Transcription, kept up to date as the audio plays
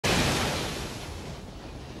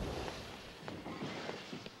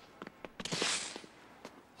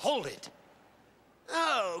hold it.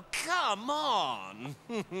 Oh, come on.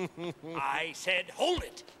 I said hold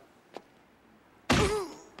it.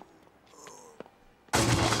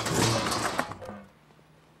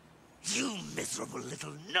 You miserable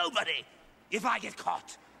little nobody! If I get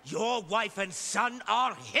caught, your wife and son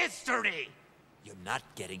are history! You're not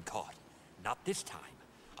getting caught. Not this time.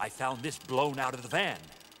 I found this blown out of the van.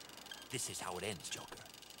 This is how it ends, Joker.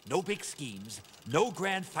 No big schemes, no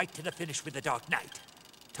grand fight to the finish with the Dark Knight.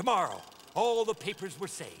 Tomorrow, all the papers will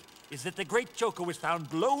say is that the great Joker was found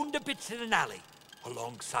blown to bits in an alley,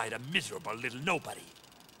 alongside a miserable little nobody.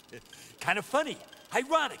 Kind of funny.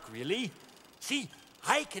 Ironic, really. See,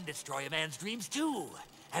 I can destroy a man's dreams too.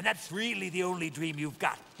 And that's really the only dream you've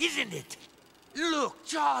got, isn't it? Look,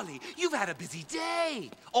 Charlie, you've had a busy day.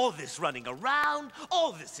 All this running around,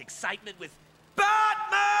 all this excitement with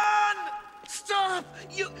Batman! Stop!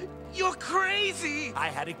 You're crazy! I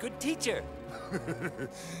had a good teacher.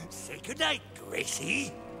 Say goodnight,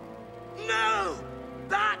 Gracie. No!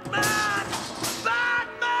 Batman!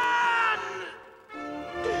 Batman!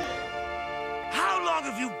 How long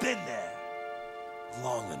have you been there?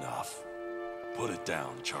 Long enough. Put it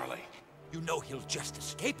down, Charlie. You know he'll just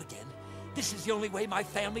escape again. This is the only way my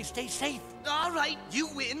family stays safe. All right, you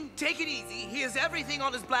win. Take it easy. Here's everything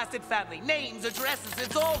on his blasted family. Names, addresses,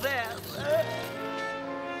 it's all there.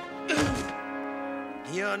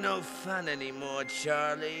 You're no fun anymore,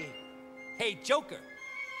 Charlie. Hey, Joker.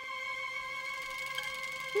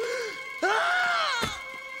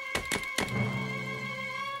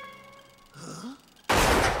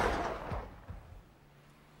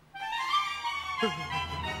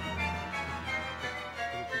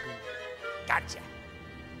 Gotcha.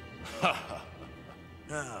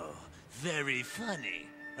 Oh, very funny.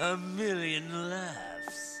 A million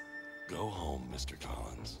laughs. Go home, Mr.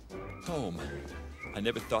 Collins. Home. I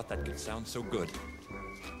never thought that could sound so good.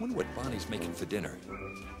 Wonder what Bonnie's making for dinner.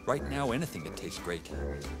 Right now, anything that tastes great.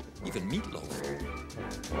 Even meatloaf.